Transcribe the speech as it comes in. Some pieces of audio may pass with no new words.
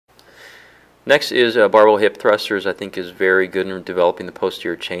Next is barbell hip thrusters. I think is very good in developing the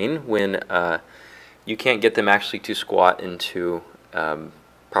posterior chain when you can't get them actually to squat into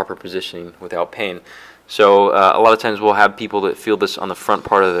proper positioning without pain. So a lot of times we'll have people that feel this on the front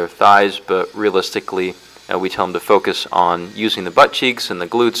part of their thighs, but realistically we tell them to focus on using the butt cheeks and the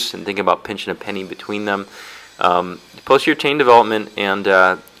glutes and thinking about pinching a penny between them. Posterior chain development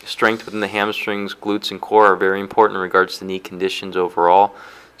and strength within the hamstrings, glutes, and core are very important in regards to knee conditions overall.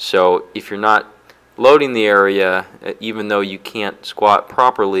 So if you're not loading the area, even though you can't squat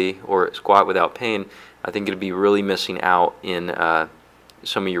properly or squat without pain, I think it'd be really missing out in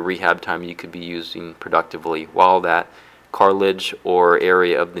some of your rehab time you could be using productively while that cartilage or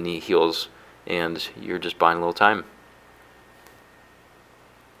area of the knee heals, and you're just buying a little time.